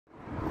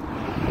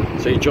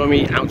So you join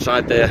me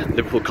outside the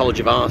Liverpool College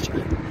of Art.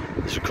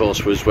 This of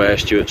course was where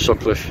Stuart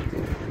Sutcliffe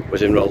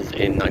was enrolled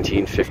in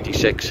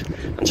 1956,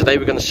 and today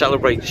we're going to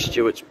celebrate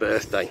Stuart's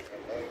birthday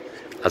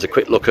as a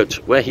quick look at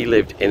where he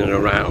lived in and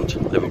around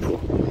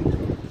Liverpool.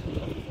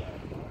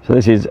 So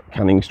this is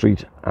Canning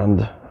Street,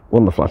 and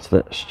one of the flats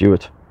that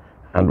Stuart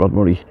and Rod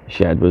Murray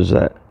shared was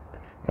out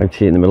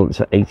here in the middle.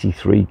 It's at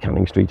 83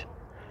 Canning Street,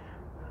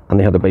 and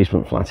they had a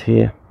basement flat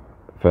here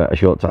for a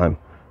short time.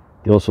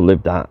 They also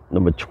lived at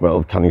number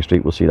 12 Canning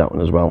Street. We'll see that one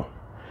as well.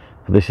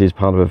 But this is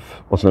part of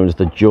what's known as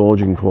the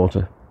Georgian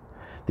Quarter.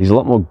 These are a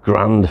lot more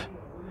grand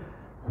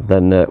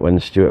than when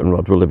Stuart and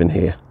Rod were living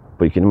here,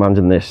 but you can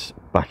imagine this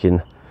back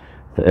in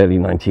the early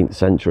 19th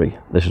century.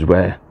 This is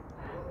where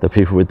the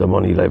people with the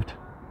money lived.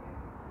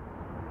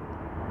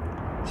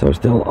 So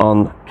still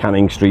on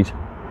Canning Street,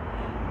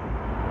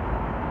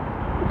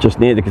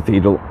 just near the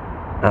cathedral,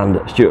 and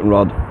Stuart and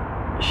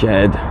Rod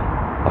shared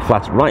a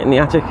flat right in the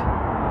attic,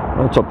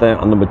 right up there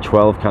on number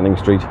 12 Canning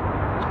Street. It's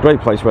a great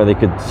place where they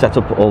could set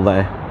up all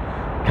their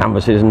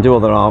canvases and do all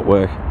their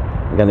artwork.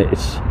 Again,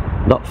 it's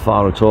not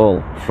far at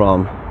all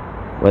from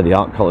where the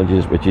art college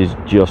is, which is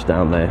just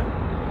down there.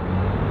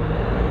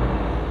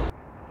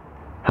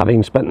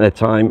 Having spent their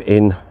time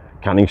in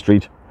Canning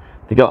Street,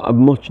 they got a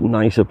much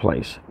nicer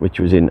place, which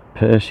was in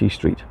Percy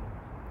Street.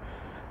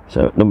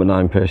 So number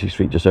 9 Percy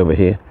Street, just over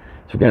here.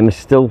 So again, this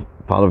is still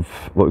part of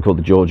what we call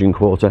the Georgian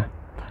Quarter.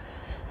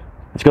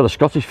 It's got a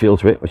Scottish feel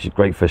to it, which is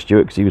great for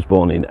Stuart because he was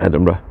born in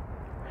Edinburgh.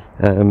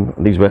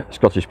 These were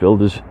Scottish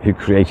builders who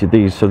created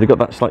these, so they got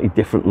that slightly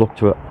different look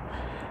to it,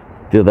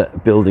 the other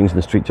buildings and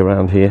the streets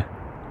around here.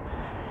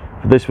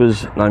 But this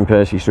was 9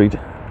 Percy Street,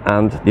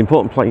 and the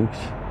important place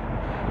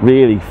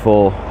really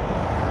for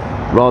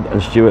Rod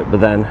and Stuart,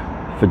 but then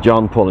for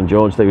John, Paul and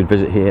George, they would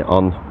visit here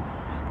on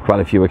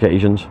quite a few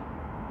occasions.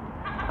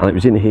 And it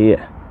was in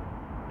here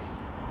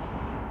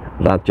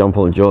that John,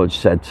 Paul and George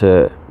said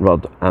to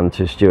Rod and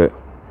to Stuart,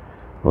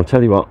 "I'll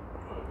tell you what,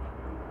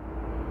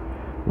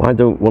 why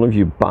don't one of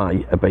you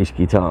buy a bass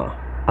guitar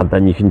and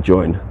then you can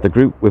join the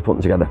group we're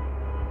putting together?"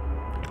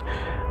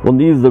 Well,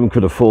 neither of them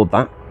could afford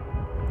that,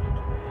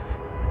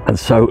 and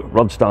so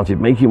Rod started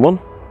making one,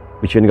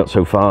 which only got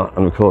so far.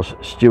 And of course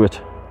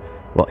Stuart,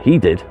 what he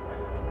did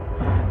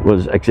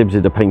was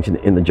exhibited a painting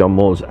in the John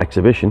Moores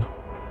exhibition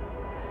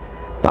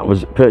that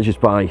was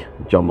purchased by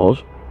John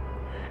Moores,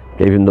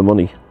 gave him the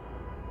money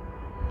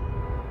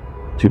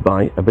to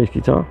buy a bass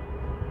guitar.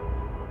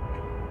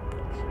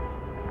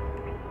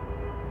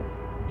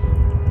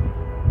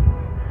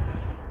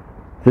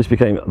 This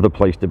became the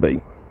place to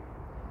be.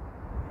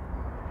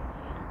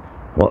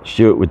 What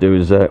Stuart would do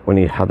is when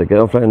he had a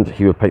girlfriend,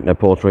 he would paint their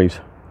portraits.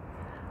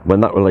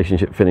 When that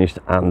relationship finished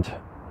and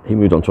he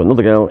moved on to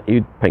another girl,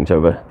 he'd paint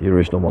over the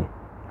original one.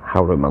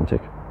 How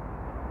romantic.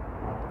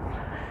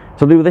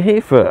 So they were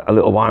here for a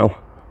little while,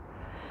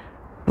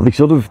 but they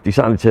sort of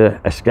decided to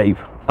escape,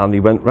 and they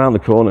went round the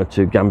corner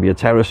to Gambier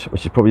Terrace,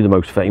 which is probably the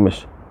most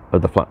famous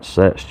of the flats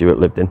Stuart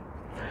lived in.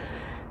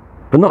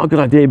 But not a good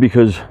idea,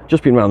 because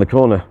just being round the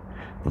corner,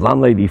 the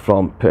landlady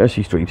from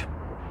Percy Street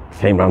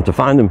came round to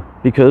find them,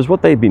 because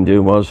what they'd been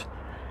doing was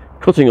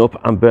cutting up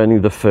and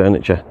burning the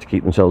furniture to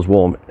keep themselves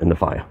warm in the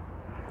fire.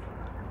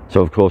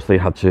 So of course they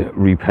had to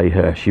repay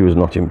her. She was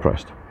not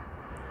impressed.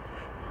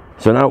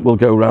 So now we'll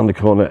go round the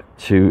corner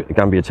to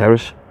Gambier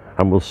Terrace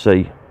and we'll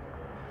see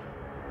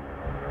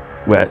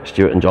where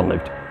Stuart and John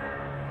lived.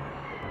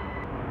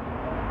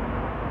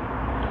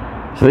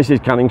 So this is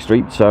Canning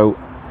Street. So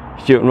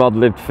Stuart and Rod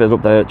lived further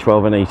up there at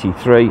 12 and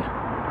 83.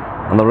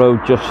 On the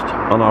road just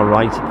on our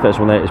right, the first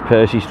one there is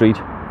Percy Street.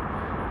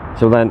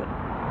 So then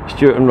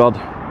Stuart and Rod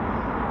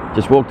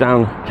just walked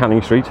down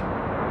Canning Street,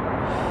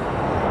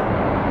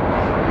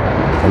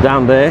 and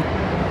down there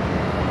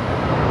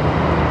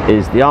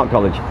is the art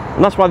college,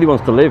 and that's why they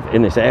wanted to live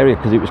in this area,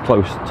 because it was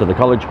close to the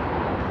college,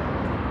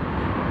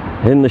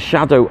 in the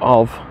shadow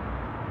of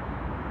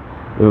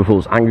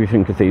Liverpool's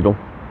Anglican Cathedral.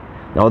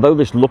 Now, although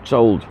this looks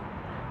old,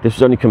 this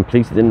was only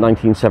completed in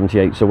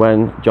 1978, so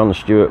when John and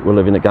Stuart were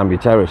living at Gambier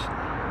Terrace,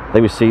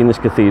 they were seeing this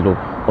cathedral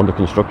under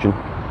construction.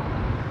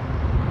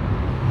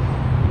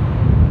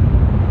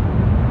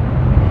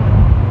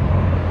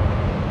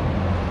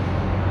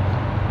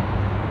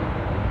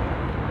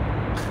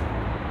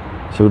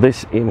 So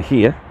this in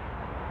here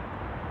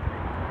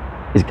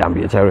is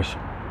Gambier Terrace.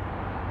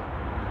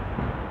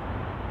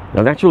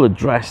 Now the actual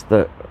address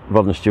that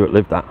Rod and Stuart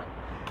lived at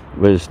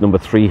was number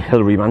 3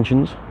 Hillary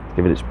Mansions, to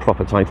give it its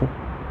proper title,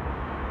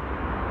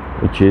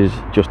 which is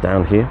just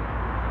down here.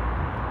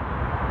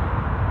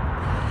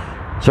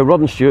 So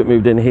Rod and Stuart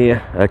moved in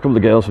here, a couple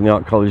of girls from the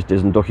art college,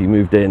 Diz and Ducky,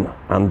 moved in,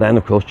 and then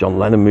of course John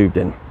Lennon moved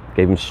in,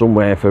 gave him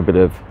somewhere for a bit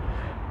of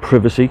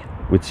privacy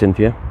with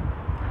Cynthia,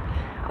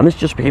 and this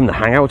just became the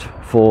hangout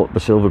for the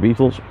Silver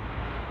Beatles.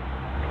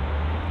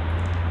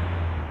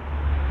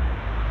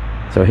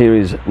 So here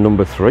is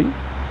number 3,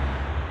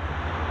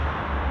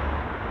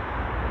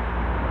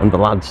 and the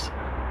lads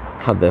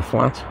had their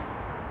flat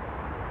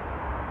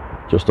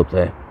just up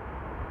there.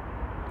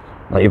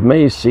 Now you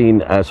may have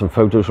seen some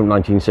photos from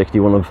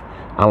 1961 of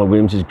Alan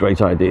Williams'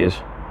 great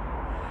ideas,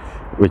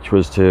 which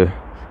was to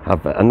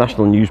have a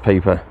national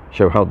newspaper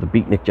show how the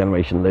beatnik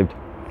generation lived,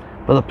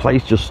 but the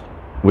place just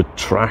was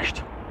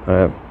trashed,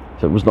 so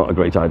it was not a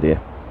great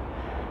idea.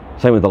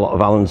 Same with a lot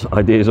of Alan's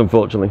ideas,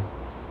 unfortunately.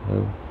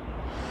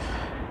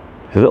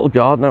 There's a little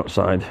garden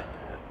outside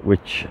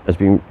which has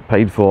been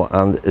paid for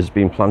and has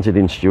been planted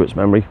in Stuart's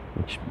memory,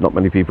 which not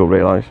many people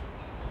realise.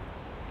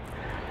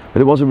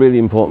 But it was a really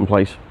important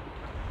place.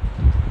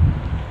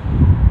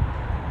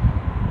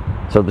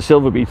 So the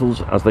Silver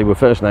Beatles, as they were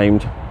first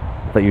named,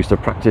 they used to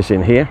practice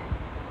in here.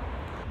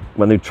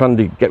 When they were trying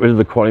to get rid of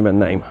the Quarrymen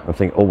name and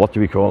think, oh, what do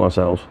we call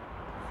ourselves?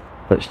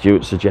 That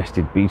Stuart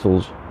suggested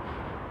Beatles,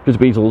 because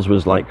Beatles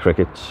was like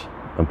crickets,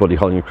 and Buddy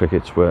Holly and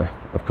crickets were,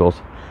 of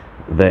course,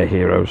 their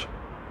heroes.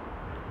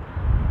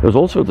 There was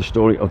also the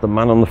story of the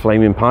man on the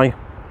flaming pie.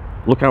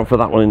 Look out for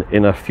that one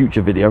in a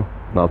future video,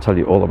 and I'll tell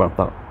you all about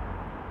that.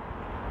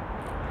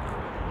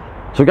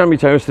 So Granby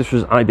Terrace, this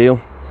was ideal.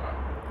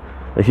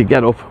 They could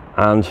get up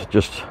and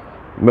just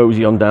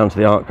mosey on down to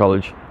the art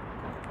college.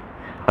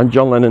 And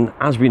John Lennon,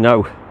 as we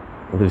know,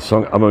 with his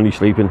song I'm Only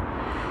Sleeping,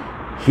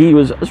 he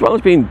was, as well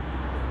as being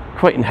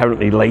quite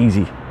inherently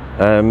lazy,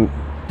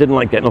 didn't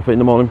like getting up in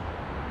the morning.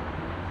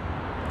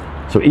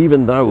 So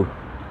even though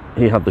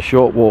he had the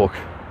short walk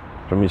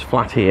from his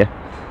flat here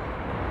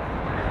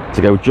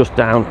to go just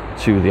down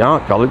to the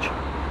art college,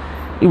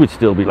 he would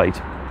still be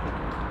late.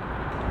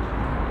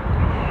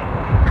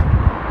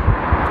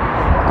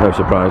 No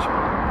surprise.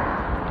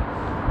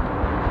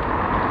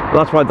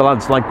 But that's why the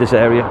lads liked this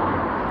area,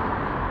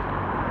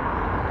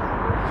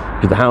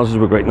 because the houses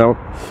were great. Now,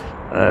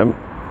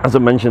 as I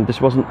mentioned,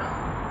 this wasn't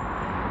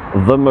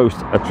the most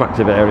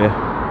attractive area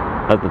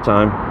at the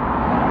time,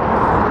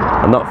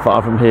 and not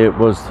far from here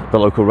was the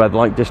local red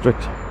light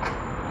district.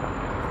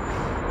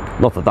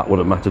 Not that that would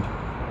have mattered,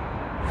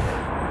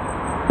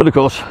 but of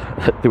course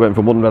they went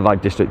from one red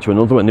light district to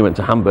another when they went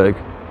to Hamburg,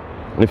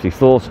 and if they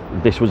thought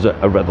this was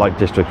a red light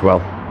district, well,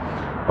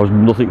 I was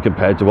nothing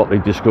compared to what they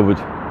discovered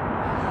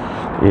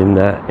in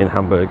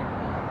Hamburg.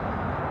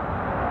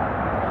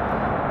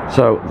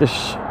 So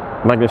this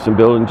magnificent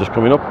building just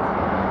coming up,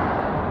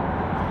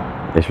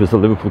 this was the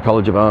Liverpool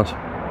College of Art.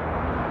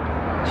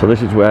 So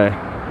this is where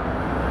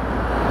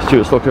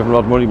Stuart Sutcliffe and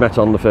Rod Murray met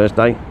on the first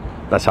day.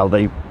 That's how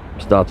they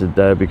started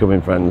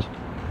becoming friends.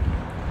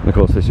 And of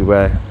course this is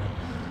where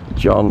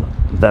John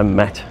then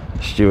met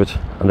Stuart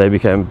and they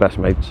became best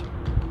mates.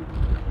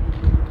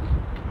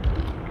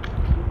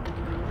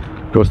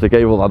 Of course they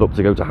gave all that up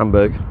to go to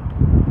Hamburg,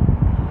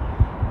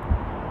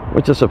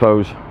 which I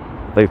suppose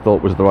they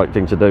thought was the right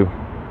thing to do,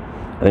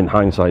 and in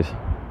hindsight,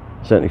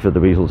 certainly for the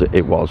Beatles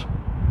it was,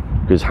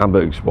 because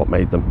Hamburg's what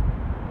made them.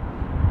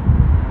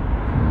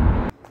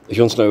 If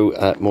you want to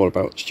know more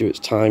about Stuart's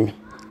time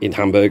in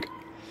Hamburg,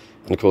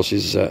 and of course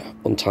his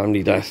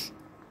untimely death,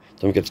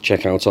 don't forget to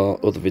check out our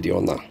other video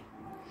on that.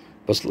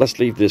 But let's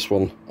leave this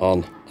one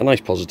on a nice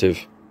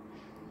positive,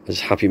 as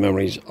happy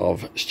memories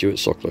of Stuart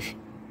Sutcliffe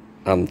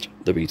and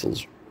the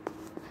Beatles.